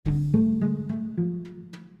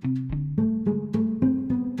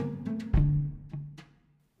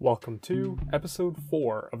Welcome to episode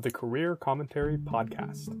 4 of the Career Commentary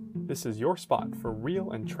Podcast. This is your spot for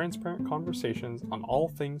real and transparent conversations on all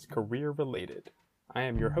things career related. I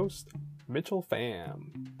am your host, Mitchell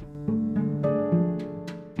Pham.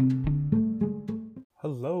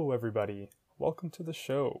 Hello everybody, welcome to the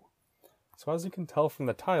show. So as you can tell from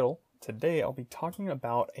the title, today I'll be talking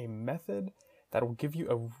about a method that will give you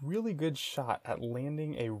a really good shot at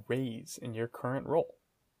landing a raise in your current role.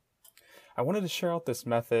 I wanted to share out this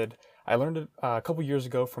method. I learned it a couple years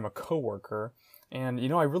ago from a coworker, and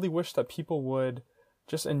I really wish that people would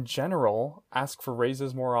just in general ask for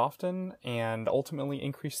raises more often and ultimately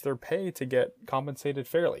increase their pay to get compensated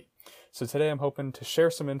fairly. So today I'm hoping to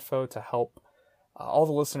share some info to help all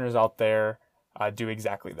the listeners out there do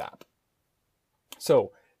exactly that.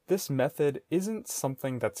 So this method isn't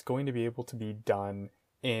something that's going to be able to be done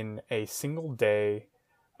in a single day,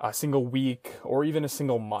 a single week, or even a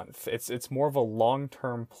single month. It's more of a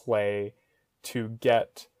long-term play to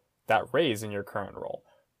get that raise in your current role.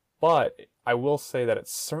 But I will say that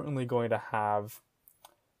it's certainly going to have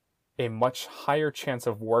a much higher chance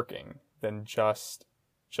of working than just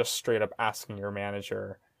straight up asking your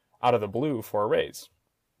manager out of the blue for a raise.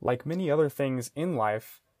 Like many other things in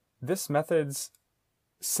life, this method's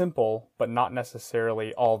simple, but not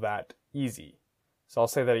necessarily all that easy. So I'll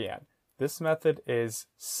say that again. This method is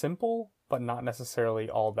simple, but not necessarily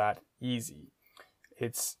all that easy.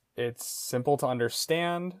 It's simple to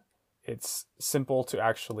understand, it's simple to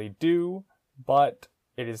actually do, but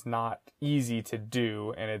it is not easy to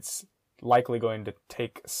do, and it's likely going to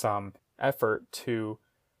take some effort to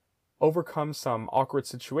overcome some awkward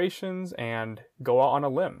situations and go out on a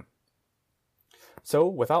limb. So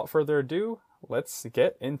without further ado, let's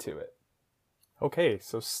get into it. Okay,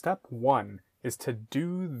 so step 1 is to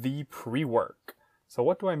do the pre-work. So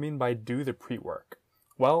what do I mean by do the pre-work?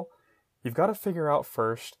 Well, you've got to figure out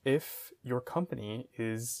first if your company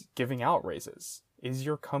is giving out raises. Is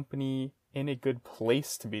your company in a good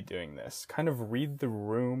place to be doing this? Kind of read the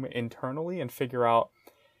room internally and figure out,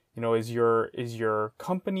 is your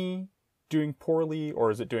company doing poorly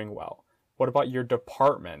or is it doing well? What about your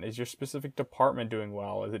department? Is your specific department doing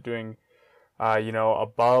well? Is it doing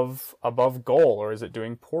above goal, or is it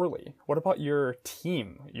doing poorly? What about your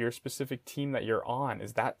team, your specific team that you're on?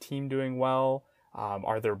 Is that team doing well?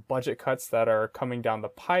 Are there budget cuts that are coming down the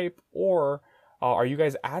pipe, or are you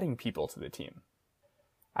guys adding people to the team?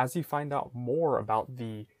 As you find out more about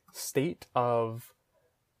the state of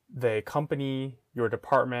the company, your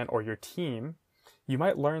department, or your team, you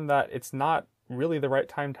might learn that it's not really the right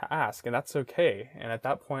time to ask, and that's okay. And at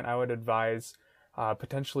that point, I would advise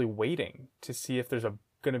potentially waiting to see if there's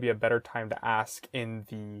going to be a better time to ask in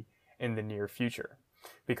the near future.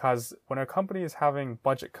 Because when a company is having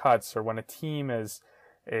budget cuts, or when a team is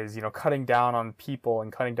cutting down on people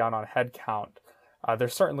and cutting down on headcount, they're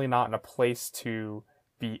certainly not in a place to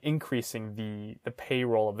be increasing the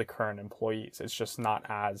payroll of the current employees. It's just not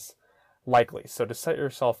as likely. So to set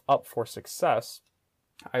yourself up for success,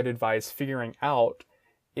 I'd advise figuring out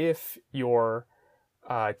if your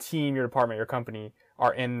team, your department, your company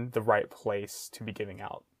are in the right place to be giving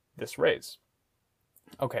out this raise.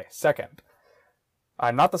 Okay, second,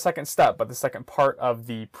 not the second step, but the second part of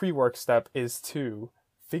the pre-work step is to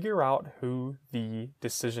figure out who the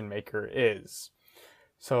decision maker is.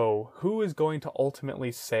 So who is going to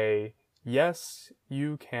ultimately say, yes,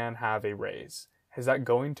 you can have a raise? Is that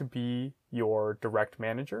going to be your direct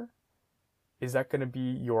manager? Is that going to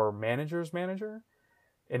be your manager's manager?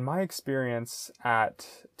 In my experience at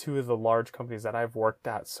 2 of the large companies that I've worked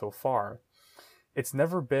at so far, it's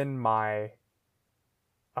never been my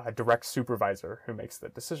direct supervisor who makes the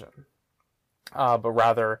decision, but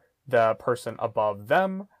rather the person above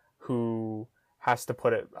them who has to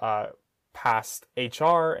put it past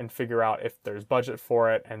HR and figure out if there's budget for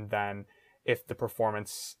it, and then if the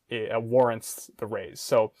performance warrants the raise.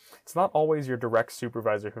 So it's not always your direct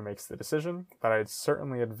supervisor who makes the decision, but I'd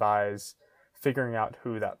certainly advise figuring out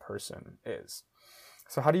who that person is.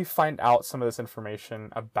 So how do you find out some of this information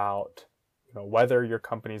about whether your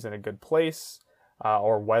company's in a good place,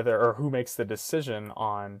 or who makes the decision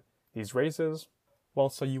on these raises? Well,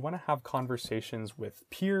 so you want to have conversations with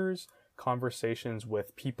peers, conversations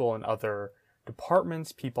with people in other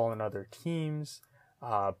departments, people in other teams,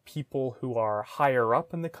 people who are higher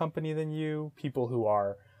up in the company than you, people who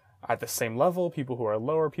are at the same level, people who are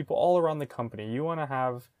lower, people all around the company. You want to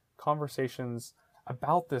have conversations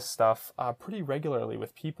about this stuff pretty regularly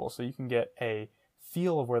with people, so you can get a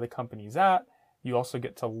feel of where the company's at. You also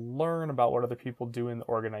get to learn about what other people do in the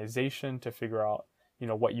organization to figure out,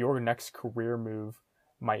 what your next career move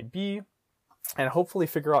might be, and hopefully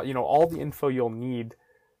figure out, all the info you'll need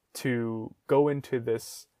to go into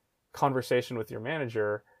this conversation with your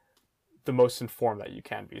manager the most informed that you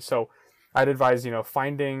can be. So I'd advise,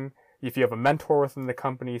 finding, if you have a mentor within the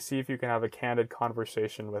company, see if you can have a candid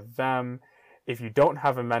conversation with them. If you don't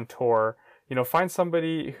have a mentor, find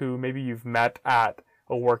somebody who maybe you've met at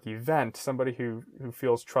a work event, somebody who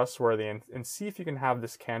feels trustworthy, and see if you can have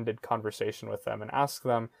this candid conversation with them and ask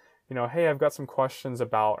them, hey, I've got some questions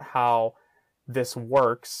about how this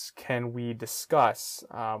works. Can we discuss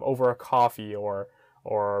over a coffee or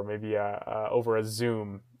maybe over a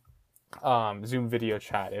Zoom video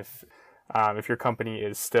chat if your company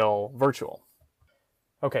is still virtual.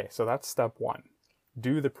 Okay, so that's step 1.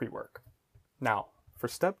 Do the pre-work. Now, for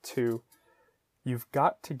step 2, you've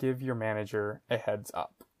got to give your manager a heads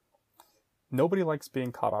up. Nobody likes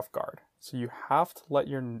being caught off guard, so you have to let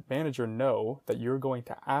your manager know that you're going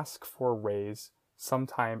to ask for a raise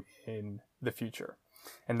sometime in the future.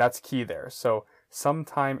 And that's key there. So,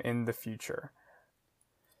 sometime in the future.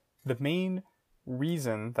 The main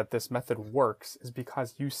reason that this method works is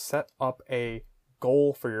because you set up a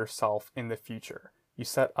goal for yourself in the future. You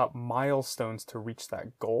set up milestones to reach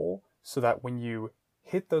that goal so that when you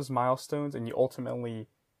hit those milestones and you ultimately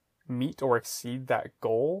meet or exceed that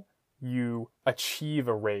goal, you achieve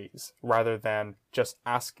a raise rather than just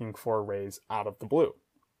asking for a raise out of the blue.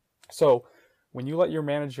 So when you let your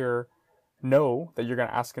manager know that you're going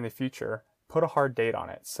to ask in the future, put a hard date on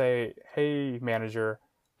it. Say, hey, manager,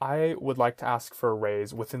 I would like to ask for a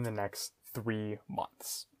raise within the next 3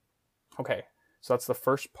 months. Okay, so that's the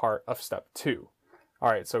first part of step 2. All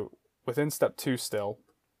right, so within step 2 still,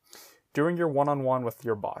 during your one-on-one with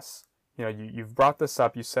your boss, you've brought this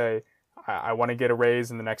up, you say, I want to get a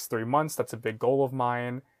raise in the next 3 months, that's a big goal of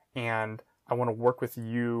mine, and I want to work with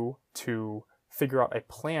you to figure out a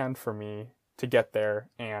plan for me to get there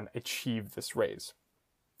and achieve this raise.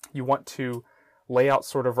 You want to lay out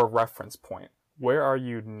sort of a reference point. Where are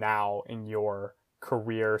you now in your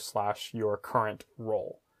career / your current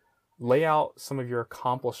role? Lay out some of your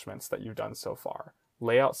accomplishments that you've done so far.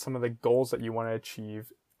 Lay out some of the goals that you want to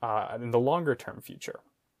achieve in the longer term future.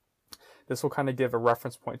 This will kind of give a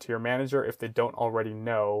reference point to your manager if they don't already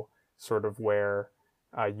know sort of where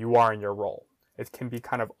you are in your role. It can be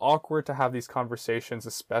kind of awkward to have these conversations,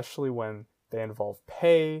 especially when they involve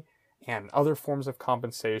pay and other forms of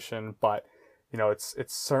compensation, but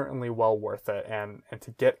it's certainly well worth it. And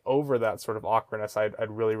to get over that sort of awkwardness, I'd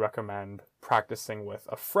really recommend practicing with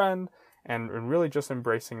a friend and really just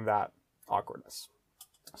embracing that awkwardness.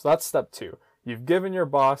 So that's step 2. You've given your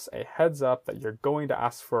boss a heads up that you're going to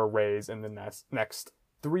ask for a raise in the next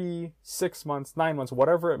 3, 6 months, 9 months,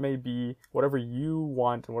 whatever it may be, whatever you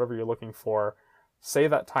want and whatever you're looking for. Say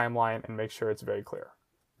that timeline and make sure it's very clear.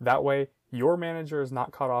 That way, your manager is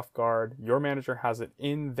not caught off guard. Your manager has it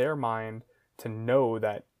in their mind to know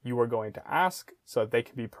that you are going to ask so that they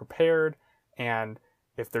can be prepared. And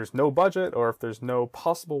if there's no budget or if there's no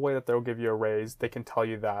possible way that they'll give you a raise, they can tell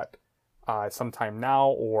you that sometime now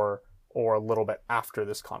or a little bit after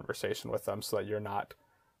this conversation with them so that you're not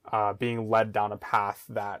being led down a path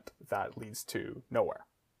that leads to nowhere.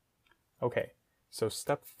 Okay, so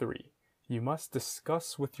step 3. You must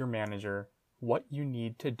discuss with your manager what you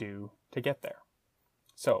need to do to get there.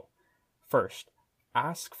 So, first,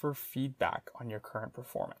 ask for feedback on your current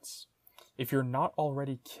performance. If you're not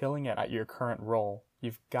already killing it at your current role,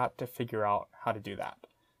 you've got to figure out how to do that.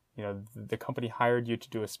 The company hired you to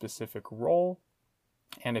do a specific role,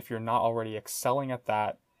 and if you're not already excelling at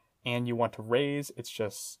that and you want to raise, it's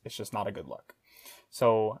just not a good look.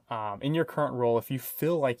 So in your current role, if you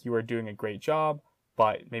feel like you are doing a great job,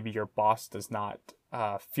 but maybe your boss does not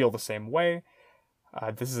feel the same way,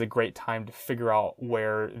 this is a great time to figure out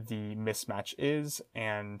where the mismatch is.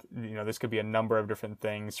 And, this could be a number of different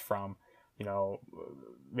things from,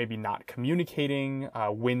 maybe not communicating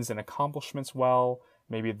wins and accomplishments well.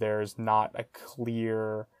 Maybe there's not a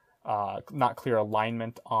clear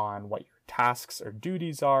alignment on what your tasks or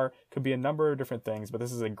duties are. Could be a number of different things, but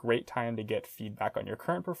this is a great time to get feedback on your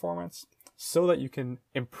current performance so that you can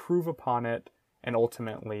improve upon it and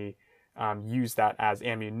ultimately use that as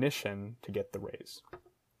ammunition to get the raise.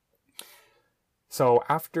 So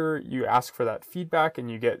after you ask for that feedback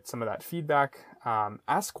and you get some of that feedback,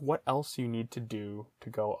 ask what else you need to do to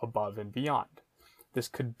go above and beyond. This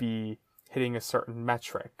could be hitting a certain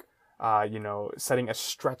metric, setting a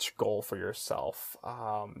stretch goal for yourself,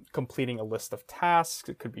 completing a list of tasks.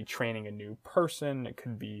 It could be training a new person. It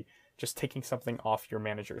could be just taking something off your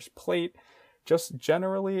manager's plate. Just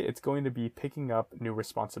generally, it's going to be picking up new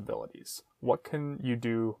responsibilities. What can you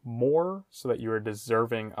do more so that you are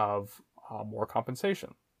deserving of more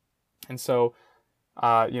compensation? And so,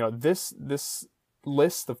 this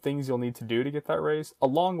list of things you'll need to do to get that raise,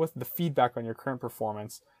 along with the feedback on your current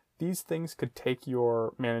performance, these things could take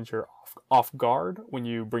your manager off guard when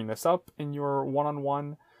you bring this up in your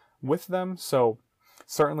one-on-one with them. So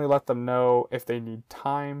certainly let them know if they need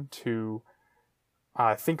time to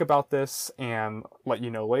think about this and let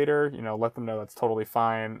you know later. Let them know that's totally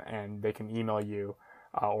fine and they can email you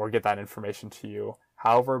or get that information to you.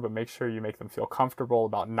 However, but make sure you make them feel comfortable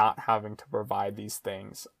about not having to provide these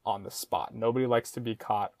things on the spot. Nobody likes to be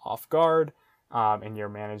caught off guard, and your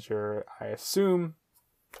manager, I assume,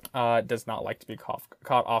 does not like to be caught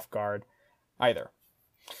off guard either.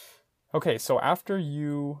 Okay, so after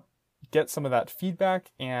you get some of that feedback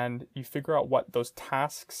and you figure out what those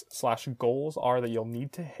tasks/goals are that you'll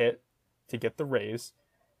need to hit to get the raise,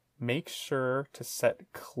 make sure to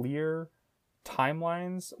set clear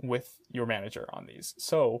timelines with your manager on these.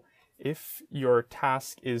 So if your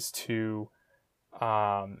task is to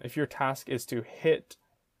hit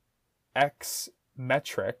X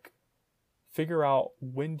metric, figure out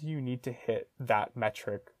when do you need to hit that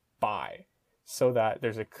metric by, so that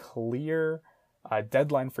there's a clear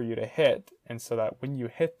deadline for you to hit, and so that when you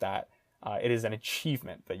hit that, it is an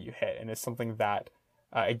achievement that you hit, and it's something that,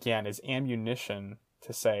 again, is ammunition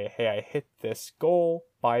to say, hey, I hit this goal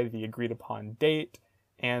by the agreed upon date,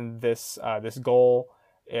 and this goal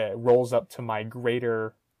rolls up to my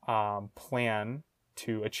greater plan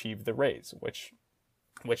to achieve the raise, which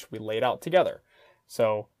we laid out together.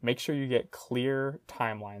 So make sure you get clear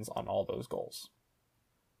timelines on all those goals.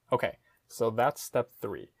 Okay, so that's step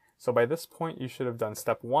 3. So by this point, you should have done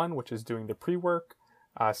step 1, which is doing the pre-work.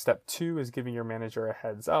 Step 2 is giving your manager a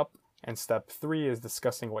heads up. And step 3 is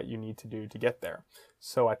discussing what you need to do to get there.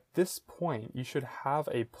 So at this point, you should have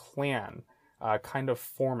a plan kind of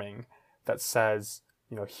forming that says,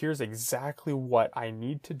 here's exactly what I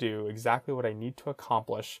need to do, exactly what I need to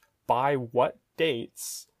accomplish by what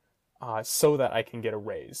dates, so that I can get a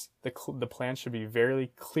raise. The plan should be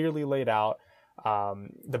very clearly laid out.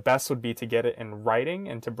 The best would be to get it in writing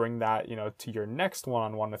and to bring that, to your next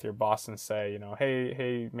one-on-one with your boss and say,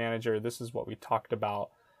 hey, manager, this is what we talked about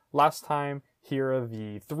last time. Here are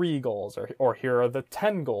the 3 goals, or here are the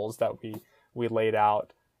 10 goals that we laid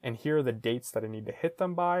out, and here are the dates that I need to hit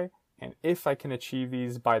them by. And if I can achieve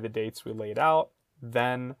these by the dates we laid out,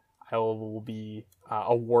 then I will be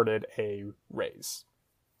awarded a raise.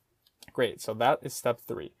 Great, so that is step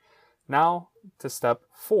 3. Now to step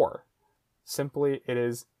 4. Simply, it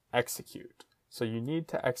is execute. So you need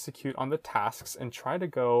to execute on the tasks and try to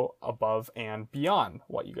go above and beyond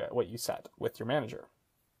what you set with your manager.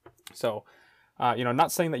 So,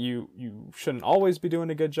 not saying that you shouldn't always be doing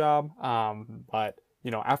a good job, but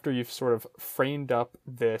after you've sort of framed up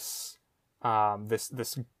this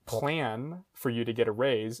plan for you to get a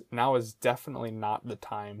raise, now is definitely not the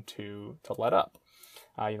time to let up.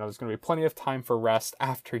 There's going to be plenty of time for rest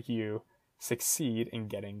after you succeed in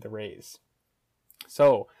getting the raise.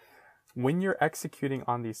 So when you're executing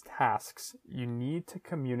on these tasks, you need to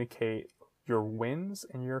communicate your wins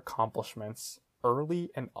and your accomplishments early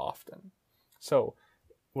and often. So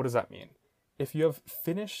what does that mean? If you have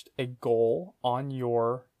finished a goal on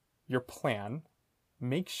your plan,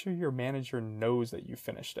 make sure your manager knows that you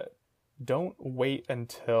finished it. Don't wait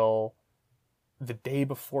until the day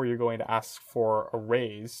before you're going to ask for a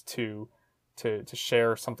raise to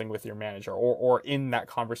share something with your manager, or in that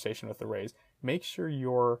conversation with the raise. Make sure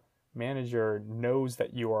your manager knows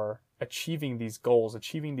that you are achieving these goals,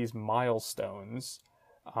 achieving these milestones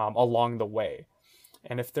along the way.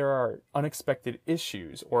 And if there are unexpected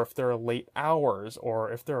issues, or if there are late hours,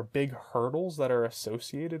 or if there are big hurdles that are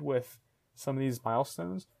associated with some of these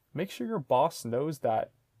milestones, make sure your boss knows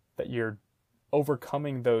that you're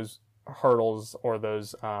overcoming those hurdles or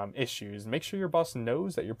those issues. Make sure your boss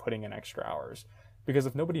knows that you're putting in extra hours, because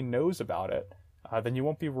if nobody knows about it, then you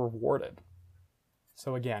won't be rewarded.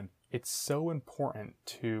 So again, it's so important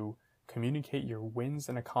to communicate your wins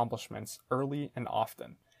and accomplishments early and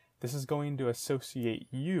often. This is going to associate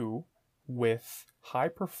you with high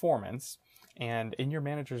performance, and in your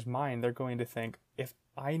manager's mind, they're going to think, if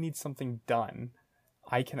I need something done,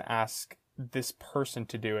 I can ask this person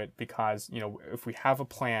to do it, because, if we have a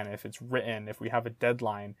plan, if it's written, if we have a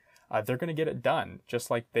deadline, they're going to get it done, just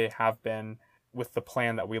like they have been with the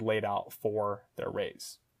plan that we laid out for their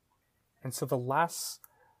raise. And so the last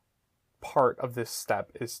part of this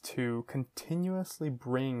step is to continuously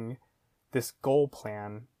bring this goal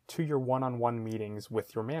plan to your one-on-one meetings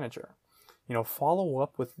with your manager. Follow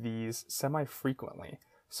up with these semi-frequently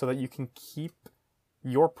so that you can keep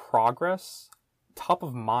your progress top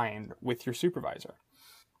of mind with your supervisor.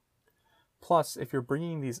 Plus, if you're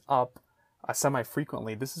bringing these up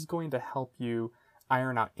semi-frequently, this is going to help you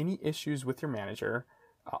iron out any issues with your manager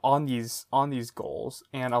on these goals,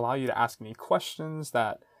 and allow you to ask any questions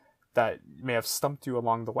that may have stumped you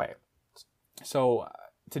along the way. So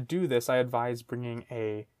to do this, I advise bringing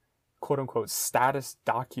a quote-unquote status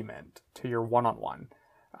document to your one-on-one.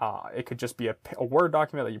 It could just be a Word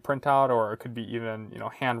document that you print out, or it could be even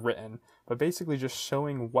handwritten, but basically just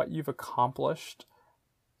showing what you've accomplished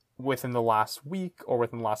within the last week or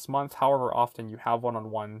within the last month, however often you have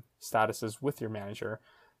one-on-one statuses with your manager.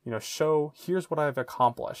 Show, here's what I've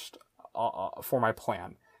accomplished for my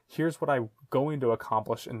plan. Here's what I'm going to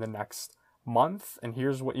accomplish in the next month, and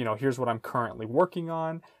here's what I'm currently working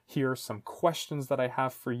on. Here are some questions that I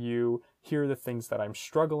have for you. Here are the things that I'm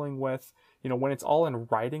struggling with. When it's all in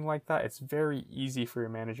writing like that, it's very easy for your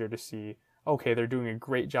manager to see, okay, they're doing a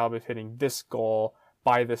great job of hitting this goal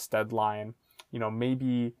by this deadline.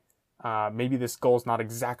 Maybe this goal is not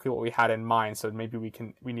exactly what we had in mind, so maybe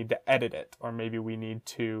we need to edit it, or maybe we need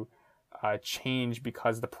to change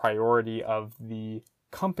because the priority of the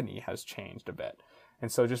company has changed a bit.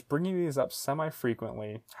 And so just bringing these up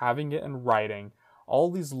semi-frequently, having it in writing, all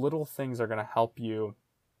these little things are going to help you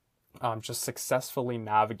just successfully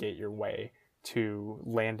navigate your way to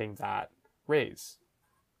landing that raise.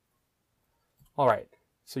 All right,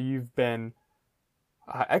 so you've been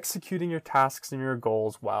executing your tasks and your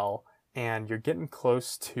goals well, and you're getting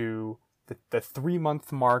close to the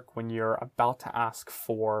 3-month mark when you're about to ask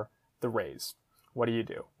for the raise. What do you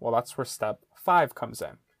do? Well, that's where step 5 comes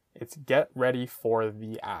in. It's get ready for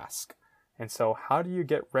the ask. And so how do you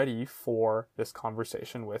get ready for this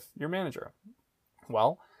conversation with your manager?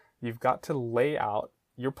 Well, you've got to lay out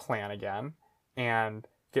your plan again and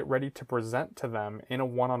get ready to present to them in a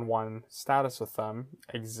one-on-one status with them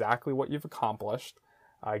exactly what you've accomplished.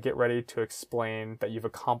 Get ready to explain that you've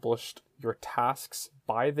accomplished your tasks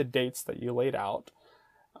by the dates that you laid out,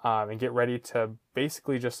 and get ready to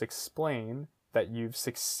basically just explain that you've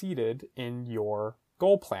succeeded in your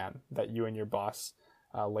goal plan that you and your boss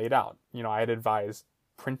laid out. I'd advise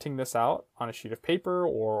printing this out on a sheet of paper,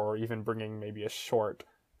 or even bringing maybe a short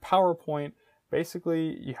PowerPoint.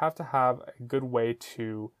 Basically, you have to have a good way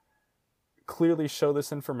to clearly show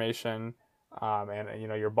this information. And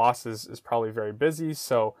your boss is probably very busy,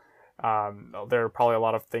 so there are probably a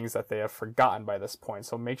lot of things that they have forgotten by this point.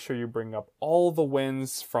 So make sure you bring up all the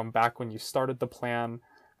wins from back when you started the plan,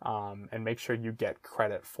 and make sure you get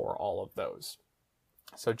credit for all of those.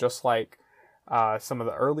 So just like some of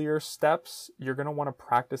the earlier steps, you're going to want to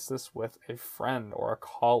practice this with a friend or a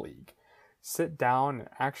colleague. Sit down and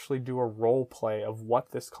actually do a role play of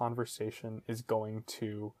what this conversation is going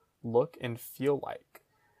to look and feel like.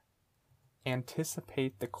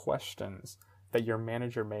 Anticipate the questions that your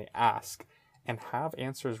manager may ask and have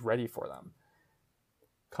answers ready for them.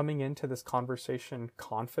 Coming into this conversation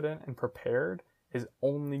confident and prepared is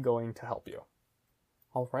only going to help you.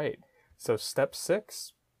 All right, so step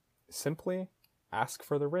 6, simply ask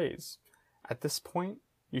for the raise. At this point,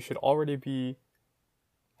 you should already be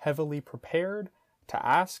heavily prepared to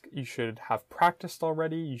ask. You should have practiced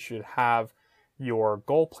already. You should have your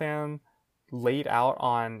goal plan laid out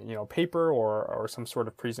on paper or some sort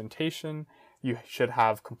of presentation. You should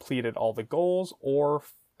have completed all the goals, or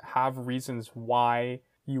have reasons why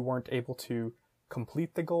you weren't able to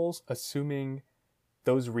complete the goals, assuming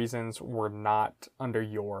those reasons were not under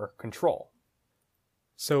your control.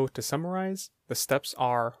 So to summarize, the steps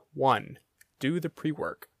are: 1, do the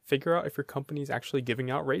pre-work. Figure out if your company is actually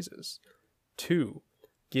giving out raises. 2,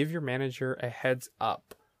 give your manager a heads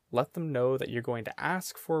up. Let them know that you're going to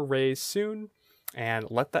ask for a raise soon,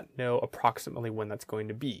 and let that know approximately when that's going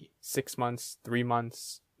to be. 6 months, 3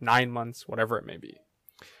 months, 9 months, whatever it may be.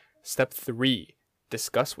 Step 3,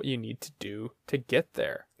 discuss what you need to do to get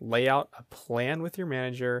there. Lay out a plan with your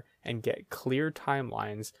manager and get clear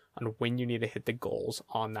timelines on when you need to hit the goals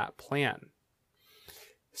on that plan.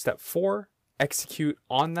 Step 4, execute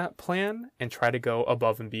on that plan and try to go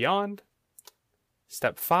above and beyond.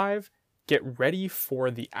 Step 5, get ready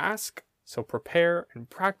for the ask. So prepare and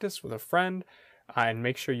practice with a friend, and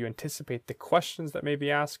make sure you anticipate the questions that may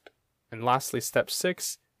be asked. And lastly, step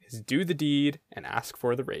 6 is do the deed and ask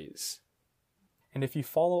for the raise. And if you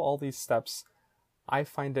follow all these steps, I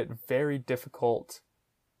find it very difficult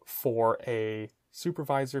for a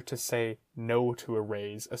supervisor to say no to a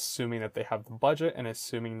raise, assuming that they have the budget and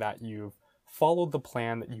assuming that you've followed the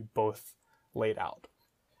plan that you both laid out.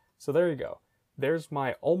 So there you go. There's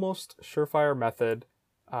my almost surefire method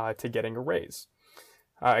to getting a raise.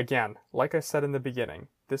 Again, like I said in the beginning,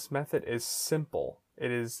 this method is simple.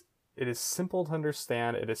 It is simple to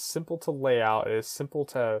understand. It is simple to lay out. It is simple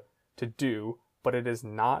to do, but it is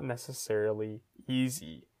not necessarily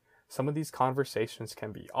easy. Some of these conversations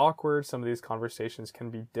can be awkward, some of these conversations can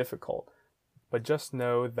be difficult, but just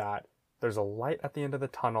know that there's a light at the end of the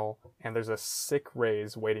tunnel and there's a sick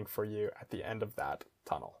raise waiting for you at the end of that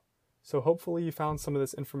tunnel. So hopefully you found some of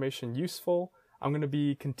this information useful. I'm going to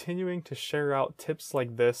be continuing to share out tips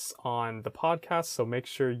like this on the podcast, so make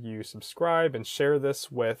sure you subscribe and share this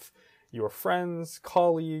with your friends,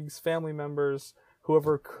 colleagues, family members,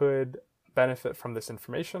 whoever could benefit from this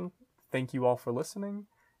information. Thank you all for listening,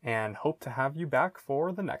 and hope to have you back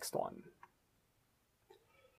for the next one.